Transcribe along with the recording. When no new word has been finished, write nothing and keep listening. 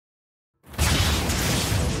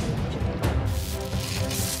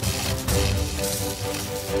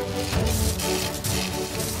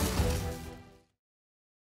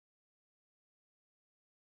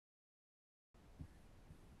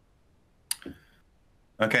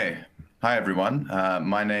Okay. Hi, everyone.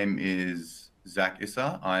 My name is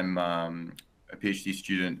Issa. I'm a PhD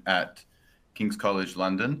student at King's College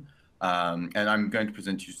London, and I'm going to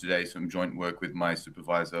present to you today some joint work with my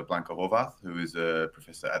supervisor, Blanka Horvath, who is a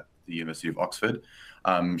professor at the University of Oxford.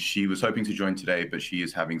 She was hoping to join today, but she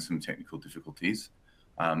is having some technical difficulties.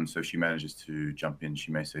 So if she manages to jump in,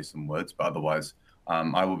 she may say some words, but otherwise,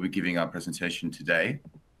 I will be giving our presentation today.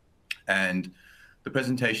 And the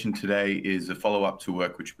presentation today is a follow-up to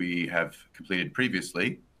work which we have completed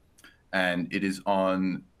previously, and it is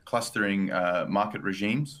on clustering market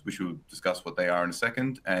regimes, which we'll discuss what they are in a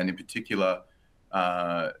second, and in particular,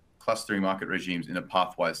 clustering market regimes in a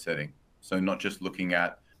pathwise setting. So not just looking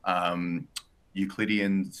at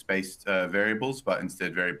Euclidean spaced variables, but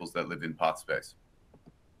instead variables that live in path space.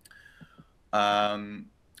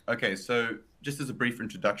 Okay, so just as a brief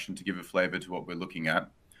introduction to give a flavor to what we're looking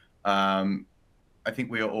at, I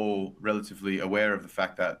think we are all relatively aware of the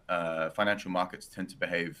fact that financial markets tend to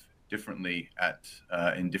behave differently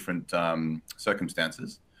in different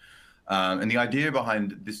circumstances. And the idea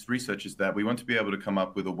behind this research is that we want to be able to come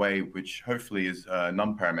up with a way which hopefully is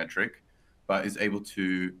non-parametric, but is able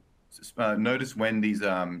to notice when these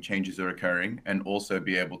changes are occurring and also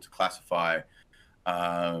be able to classify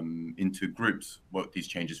into groups what these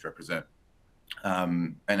changes represent.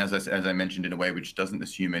 And as I mentioned, in a way which doesn't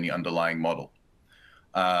assume any underlying model.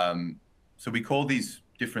 So we call these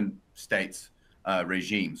different states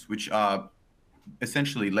regimes, which are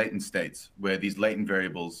essentially latent states, where these latent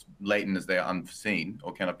variables, latent as they are unforeseen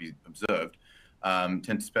or cannot be observed, tend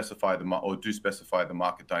to specify do specify the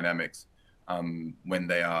market dynamics when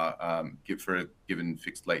they are for a given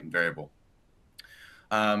fixed latent variable.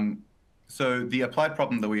 So the applied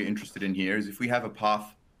problem that we're interested in here is if we have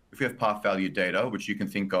path value data, which you can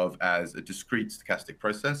think of as a discrete stochastic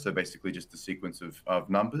process, so basically just a sequence of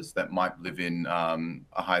numbers that might live in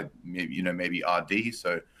a high, maybe RD.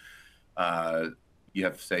 So you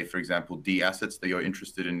have, say, for example, D assets that you're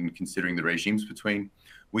interested in considering the regimes between.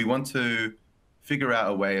 We want to figure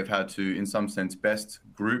out a way of how to, in some sense, best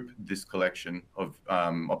group this collection of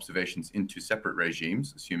observations into separate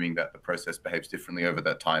regimes, assuming that the process behaves differently over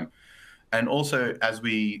that time. And also, as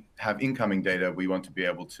we have incoming data, we want to be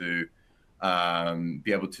able to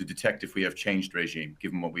detect if we have changed regime,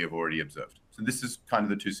 given what we have already observed. So this is kind of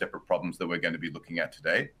the two separate problems that we're going to be looking at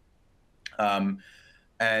today.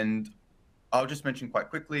 And I'll just mention quite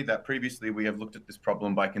quickly that previously we have looked at this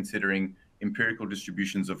problem by considering empirical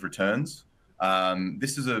distributions of returns.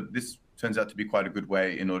 This turns out to be quite a good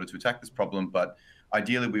way in order to attack this problem, but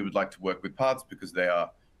ideally we would like to work with paths because they are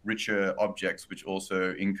richer objects which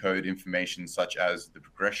also encode information such as the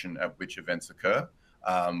progression at which events occur.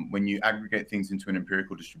 When you aggregate things into an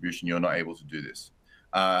empirical distribution, you're not able to do this.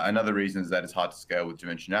 Another reason is that it's hard to scale with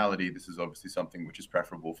dimensionality. This is obviously something which is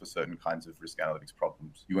preferable for certain kinds of risk analytics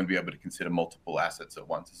problems. You want to be able to consider multiple assets at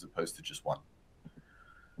once as opposed to just one.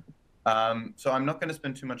 So I'm not going to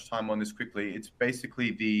spend too much time on this quickly. It's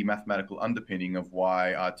basically the mathematical underpinning of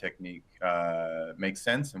why our technique makes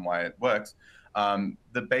sense and why it works.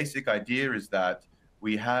 The basic idea is that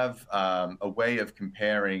we have a way of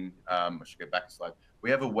comparing, I should go back a slide. We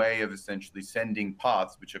have a way of essentially sending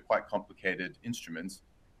paths, which are quite complicated instruments,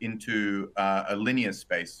 into a linear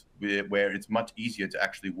space where it's much easier to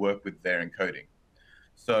actually work with their encoding.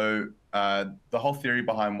 So the whole theory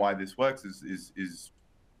behind why this works is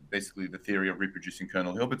basically the theory of reproducing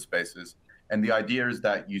kernel Hilbert spaces. And the idea is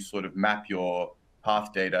that you sort of map your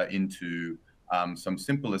path data into some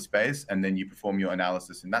simpler space, and then you perform your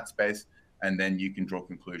analysis in that space, and then you can draw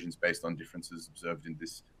conclusions based on differences observed in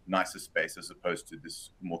this nicer space as opposed to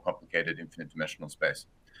this more complicated infinite dimensional space.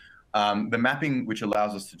 The mapping which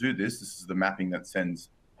allows us to do this is the mapping that sends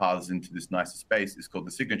paths into this nicer space, is called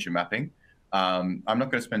the signature mapping. I'm not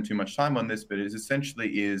going to spend too much time on this, but it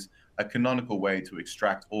essentially is a canonical way to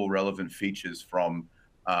extract all relevant features from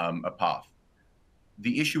a path.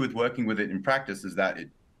 The issue with working with it in practice is that it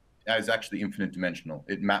is actually infinite dimensional.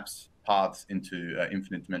 It maps paths into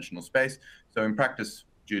infinite dimensional space. So in practice,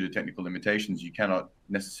 due to technical limitations, you cannot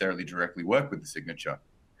necessarily directly work with the signature.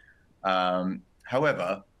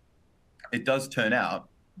 However, it does turn out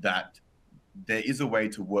that there is a way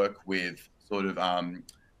to work with sort of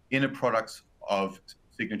inner products of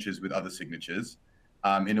signatures with other signatures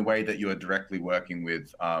in a way that you are directly working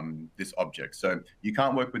with this object. So you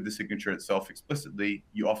can't work with the signature itself explicitly.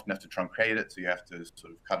 You often have to truncate it, so you have to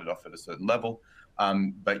sort of cut it off at a certain level.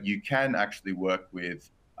 But you can actually work with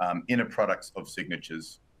inner products of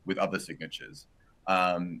signatures with other signatures.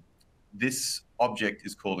 This object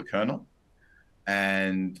is called a kernel.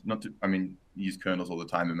 And I mean, you use kernels all the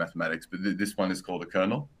time in mathematics, but this one is called a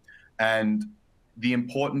kernel. And the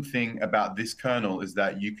important thing about this kernel is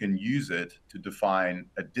that you can use it to define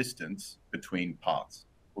a distance between parts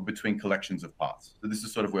or between collections of parts. So this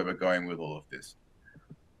is sort of where we're going with all of this.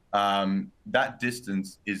 That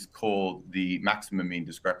distance is called the maximum mean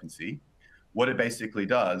discrepancy. What it basically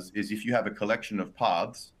does is if you have a collection of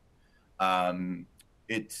paths,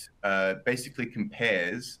 it basically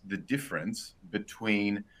compares the difference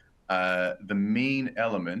between the mean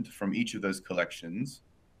element from each of those collections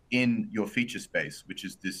in your feature space, which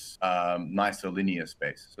is this nicer linear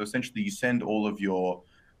space. So essentially you send all of your,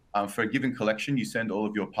 for a given collection, you send all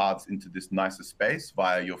of your paths into this nicer space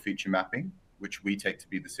via your feature mapping, which we take to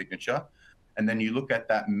be the signature. And then you look at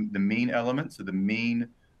that, the mean element, so the mean,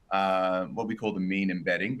 what we call the mean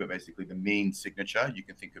embedding, but basically the mean signature, you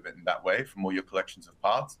can think of it in that way from all your collections of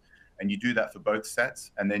paths. And you do that for both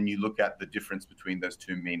sets. And then you look at the difference between those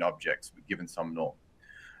two mean objects given some norm.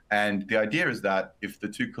 And the idea is that if the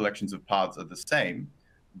two collections of paths are the same,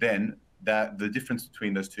 then the difference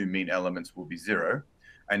between those two mean elements will be 0.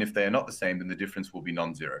 And if they are not the same, then the difference will be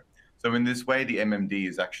non-zero. So in this way, the MMD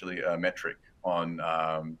is actually a metric on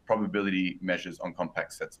probability measures on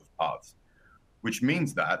compact sets of paths, which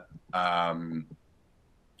means that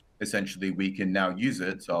essentially we can now use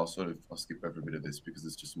it. So I'll skip over a bit of this because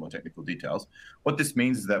it's just more technical details. What this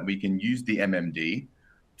means is that we can use the MMD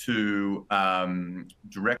to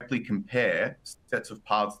directly compare sets of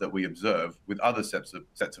paths that we observe with other sets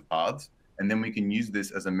of paths. And then we can use this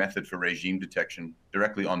as a method for regime detection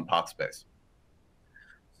directly on path space.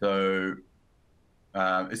 So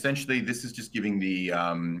essentially, this is just giving the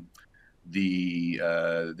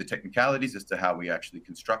technicalities as to how we actually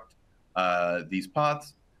construct these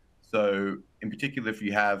paths. So in particular, if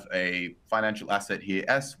you have a financial asset here,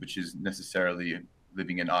 S, which is necessarily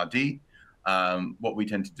living in RD, what we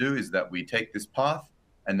tend to do is that we take this path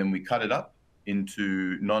and then we cut it up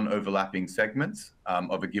into non-overlapping segments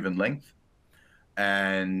of a given length.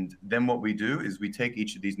 And then what we do is we take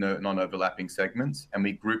each of these non-overlapping segments and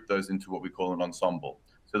we group those into what we call an ensemble.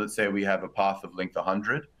 So let's say we have a path of length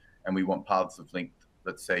 100 and we want paths of length,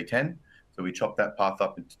 let's say 10. So we chop that path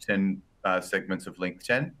up into 10 segments of length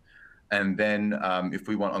 10. And then if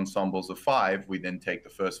we want ensembles of 5, we then take the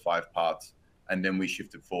first 5 parts and then we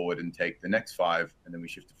shift it forward and take the next 5, and then we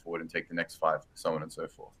shift it forward and take the next 5, so on and so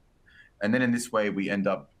forth. And then in this way, we end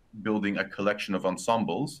up building a collection of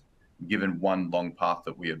ensembles given one long path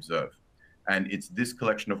that we observe. And it's this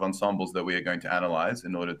collection of ensembles that we are going to analyze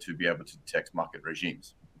in order to be able to detect market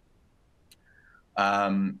regimes.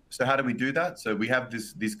 So how do we do that? So we have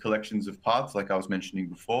these collections of paths, like I was mentioning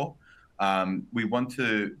before. We want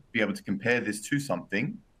to be able to compare this to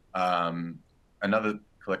something, another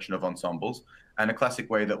collection of ensembles. And a classic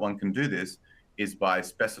way that one can do this is by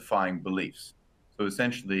specifying beliefs. So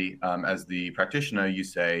essentially, as the practitioner, you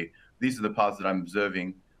say, these are the paths that I'm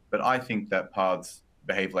observing, but I think that paths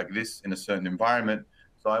behave like this in a certain environment.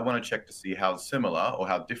 So I want to check to see how similar or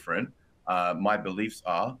how different my beliefs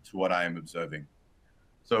are to what I am observing.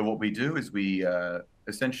 So what we do is we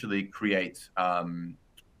essentially create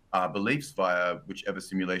beliefs via whichever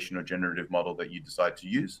simulation or generative model that you decide to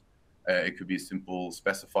use. It could be a simple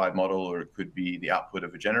specified model, or it could be the output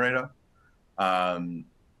of a generator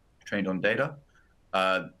trained on data.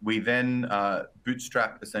 We then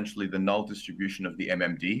bootstrap essentially the null distribution of the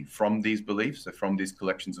MMD from these beliefs, so from these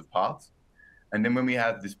collections of paths. And then when we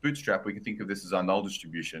have this bootstrap, we can think of this as our null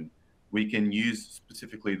distribution. We can use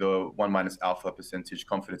specifically the 1 minus alpha percentage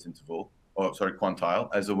confidence interval, or sorry, quantile,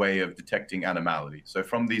 as a way of detecting anomality. So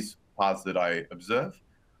from these paths that I observe,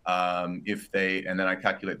 and then I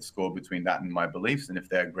calculate the score between that and my beliefs, and if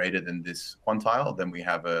they're greater than this quantile, then we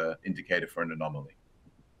have an indicator for an anomaly.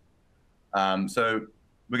 So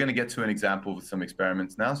we're going to get to an example with some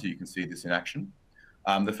experiments now, so you can see this in action.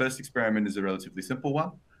 The first experiment is a relatively simple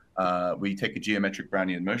one. We take a geometric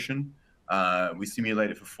Brownian motion, we simulate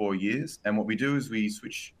it for 4 years, and what we do is we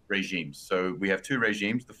switch regimes. So we have 2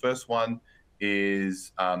 regimes. The first one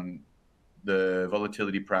is the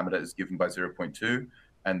volatility parameter is given by 0.2,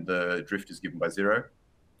 and the drift is given by 0.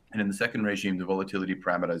 And in the second regime, the volatility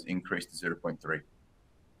parameter is increased to 0.3.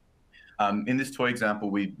 In this toy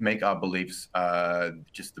example, we make our beliefs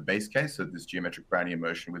just the base case, so this geometric Brownian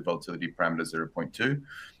motion with volatility parameter 0.2.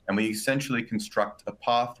 And we essentially construct a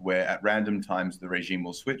path where at random times the regime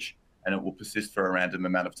will switch, and it will persist for a random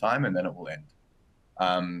amount of time, and then it will end.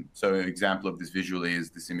 So an example of this visually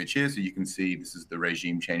is this image here. So you can see this is the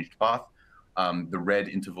regime changed path. The red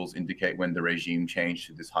intervals indicate when the regime changed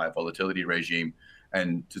to this high volatility regime.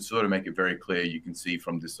 And to sort of make it very clear, you can see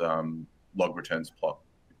from this log returns plot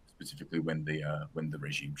specifically when the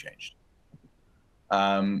regime changed.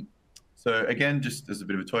 So again, just as a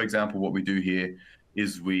bit of a toy example, what we do here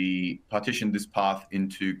is we partition this path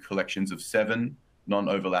into collections of 7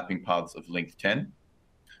 non-overlapping paths of length 10.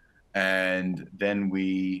 And then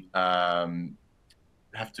we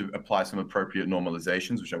have to apply some appropriate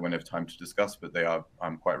normalizations, which I won't have time to discuss, but they are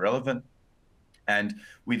quite relevant. And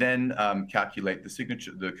we then calculate the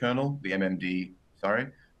signature, the kernel, the MMD, sorry,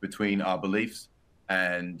 between our beliefs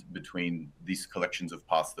and between these collections of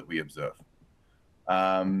paths that we observe.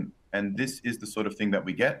 And this is the sort of thing that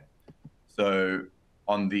we get. So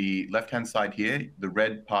on the left-hand side here, the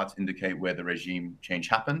red parts indicate where the regime change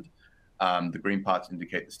happened. The green parts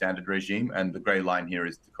indicate the standard regime, and the gray line here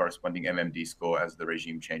is the corresponding MMD score as the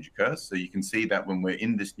regime change occurs. So you can see that when we're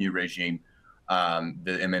in this new regime,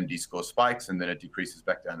 the MMD score spikes, and then it decreases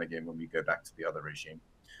back down again when we go back to the other regime.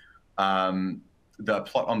 The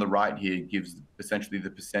plot on the right here gives essentially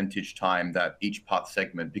the percentage time that each path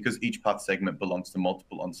segment, because each path segment belongs to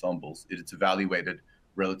multiple ensembles, it's evaluated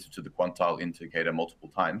relative to the quantile indicator multiple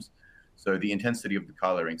times. So the intensity of the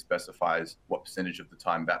coloring specifies what percentage of the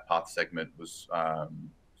time that path segment was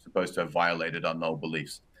supposed to have violated our null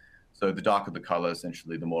beliefs. So the darker the color,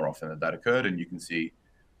 essentially, the more often that occurred. And you can see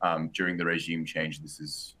during the regime change, this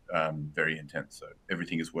is very intense. So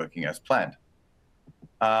everything is working as planned.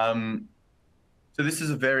 So this is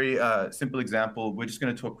a very simple example. We're just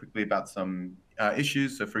going to talk quickly about some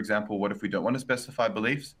issues. So for example, what if we don't want to specify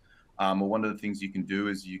beliefs? Well, one of the things you can do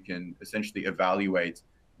is you can essentially evaluate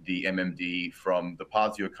the MMD from the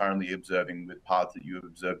paths you're currently observing with paths that you have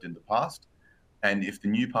observed in the past. And if the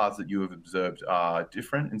new paths that you have observed are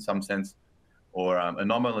different in some sense or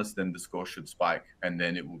anomalous, then the score should spike, and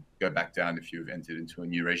then it will go back down if you've entered into a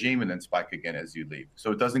new regime, and then spike again as you leave.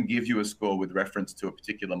 So it doesn't give you a score with reference to a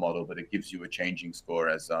particular model, but it gives you a changing score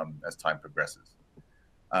as time progresses.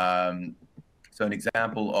 So an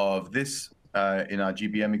example of this in our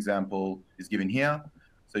GBM example is given here.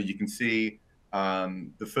 So you can see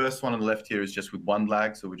the first one on the left here is just with one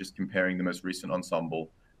lag. So we're just comparing the most recent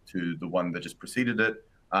ensemble to the one that just preceded it.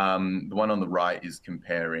 The one on the right is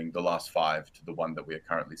comparing the last 5 to the one that we are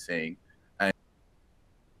currently seeing.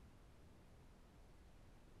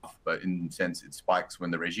 But in a sense, it spikes when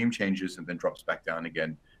the regime changes and then drops back down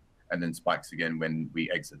again, and then spikes again when we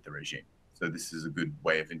exit the regime. So this is a good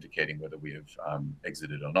way of indicating whether we have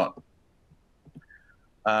exited or not.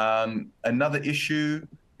 Another issue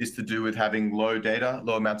is to do with having low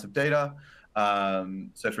amounts of data.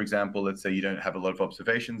 So for example, let's say you don't have a lot of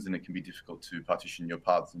observations, and it can be difficult to partition your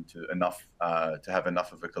paths into enough to have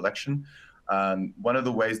enough of a collection. One of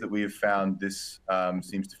the ways that we have found this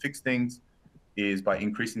seems to fix things is by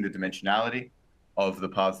increasing the dimensionality of the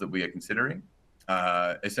paths that we are considering.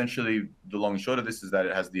 Essentially, the long and short of this is that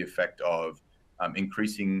it has the effect of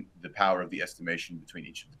increasing the power of the estimation between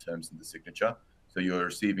each of the terms in the signature. So you're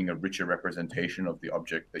receiving a richer representation of the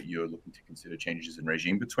object that you're looking to consider changes in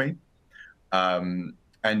regime between. And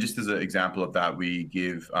just as an example of that, we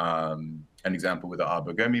give an example with the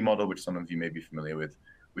Arbogomi model, which some of you may be familiar with,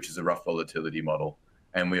 which is a rough volatility model.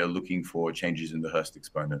 And we are looking for changes in the Hurst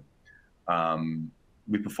exponent.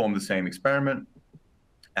 We perform the same experiment,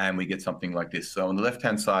 and we get something like this. So on the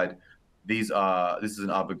left-hand side, this is an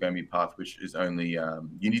Arbogomi path, which is only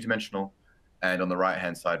unidimensional. And on the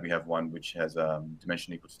right-hand side, we have one which has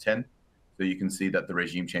dimension equal to 10. So you can see that the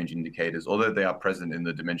regime change indicators, although they are present in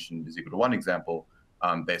the dimension is equal to 1 example,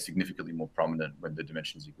 they're significantly more prominent when the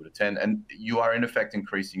dimension is equal to 10. And you are, in effect,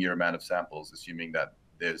 increasing your amount of samples, assuming that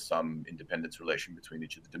there's some independence relation between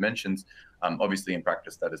each of the dimensions. Obviously, in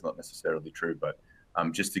practice, that is not necessarily true, but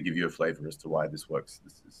just to give you a flavor as to why this works,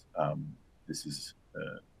 this is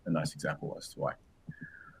a nice example as to why.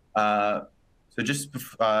 So just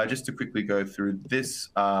to quickly go through this,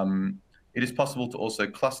 it is possible to also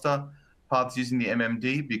cluster paths using the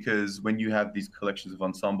MMD, because when you have these collections of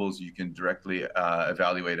ensembles, you can directly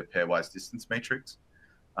evaluate a pairwise distance matrix.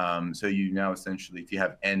 So you now essentially, if you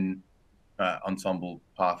have n ensemble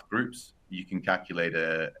path groups, you can calculate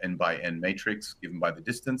a n by n matrix given by the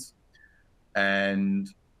distance. And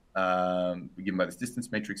given by this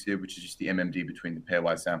distance matrix here, which is just the MMD between the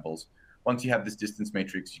pairwise samples. Once you have this distance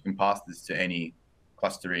matrix, you can pass this to any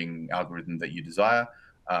clustering algorithm that you desire.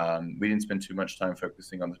 We didn't spend too much time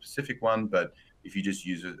focusing on the specific one, but if you just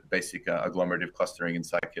use a basic agglomerative clustering in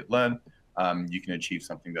scikit-learn, you can achieve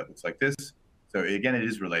something that looks like this. So again, it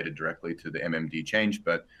is related directly to the MMD change,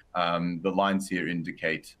 but the lines here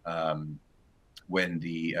indicate when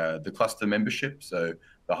the cluster membership, so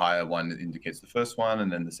the higher one indicates the first one,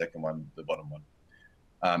 and then the second one, the bottom one.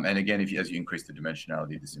 And again, as you increase the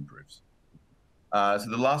dimensionality, this improves. So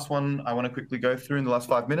the last one I want to quickly go through in the last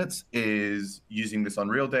 5 minutes is using this on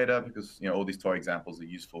real data, because all these toy examples are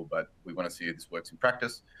useful, but we want to see if this works in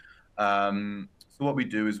practice. So what we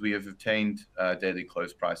do is we have obtained daily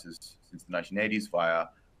close prices since the 1980s via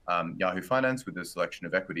Yahoo Finance with a selection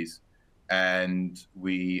of equities. And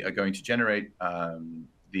we are going to generate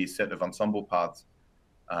the set of ensemble paths,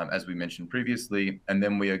 as we mentioned previously. And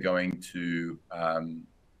then we are going to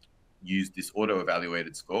use this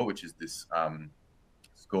auto-evaluated score, which is this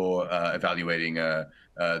score evaluating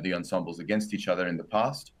the ensembles against each other in the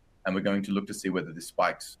past. And we're going to look to see whether this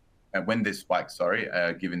spikes, when this spikes,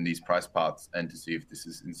 given these price paths, and to see if this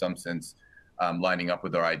is in some sense lining up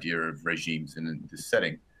with our idea of regimes in this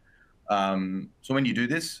setting. So when you do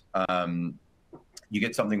this, you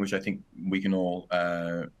get something which I think we can all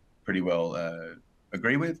pretty well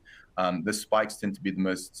agree with. The spikes tend to be the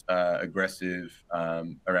most aggressive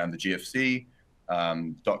around the GFC.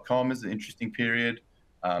 .com is an interesting period,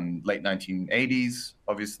 late 1980s,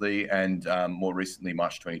 obviously, and more recently,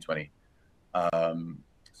 March 2020.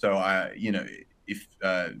 So if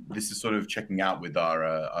this is sort of checking out with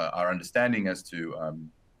our understanding as to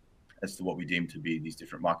what we deem to be these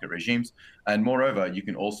different market regimes. And moreover, you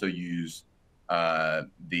can also use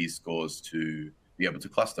these scores to be able to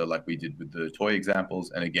cluster like we did with the toy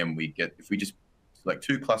examples. And again, if we just select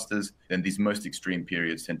 2 clusters, then these most extreme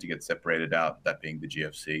periods tend to get separated out, that being the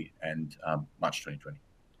GFC and March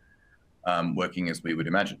 2020, working as we would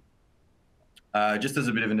imagine. Just as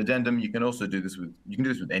a bit of an addendum, you can also do this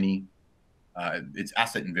with any, it's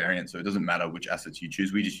asset invariant, so it doesn't matter which assets you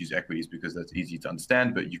choose. We just use equities because that's easy to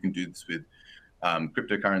understand, but you can do this with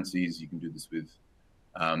cryptocurrencies, you can do this with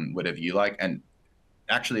whatever you like. And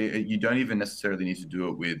actually, you don't even necessarily need to do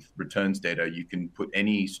it with returns data. You can put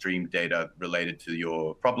any stream data related to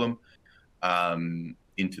your problem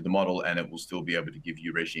into the model, and it will still be able to give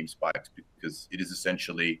you regime spikes, because it is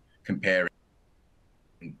essentially comparing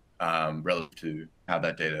relative to how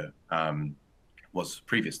that data was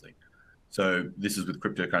previously. So this is with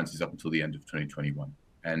cryptocurrencies up until the end of 2021.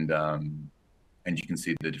 And you can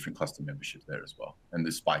see the different cluster memberships there as well, and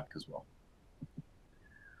the spike as well.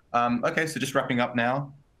 Okay, so just wrapping up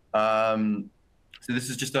now. So this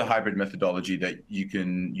is just a hybrid methodology that you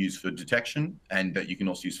can use for detection and that you can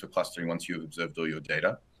also use for clustering once you've observed all your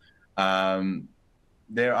data.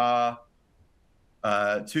 There are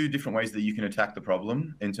 2 different ways that you can attack the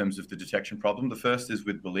problem in terms of the detection problem. The first is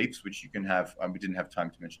with beliefs, which you can have, we didn't have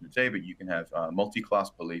time to mention today, but you can have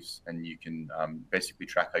multi-class beliefs, and you can basically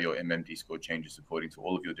track how your MMD score changes according to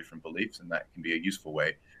all of your different beliefs, and that can be a useful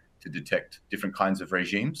way to detect different kinds of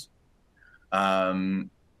regimes.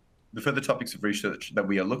 The further topics of research that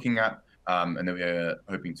we are looking at, and that we are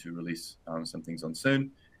hoping to release some things on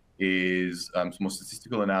soon, is some more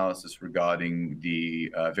statistical analysis regarding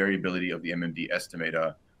the variability of the MMD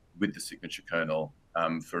estimator with the signature kernel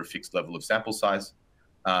for a fixed level of sample size.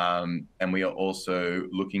 And we are also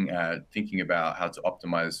thinking about how to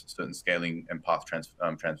optimize certain scaling and path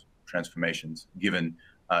transformations given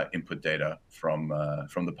input data from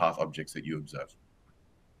the path objects that you observe.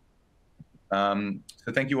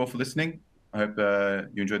 So thank you all for listening. I hope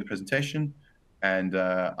you enjoyed the presentation. And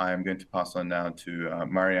I am going to pass on now to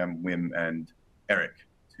Mariam, Wim, and Eric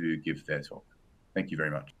to give their talk. Thank you very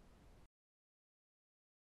much.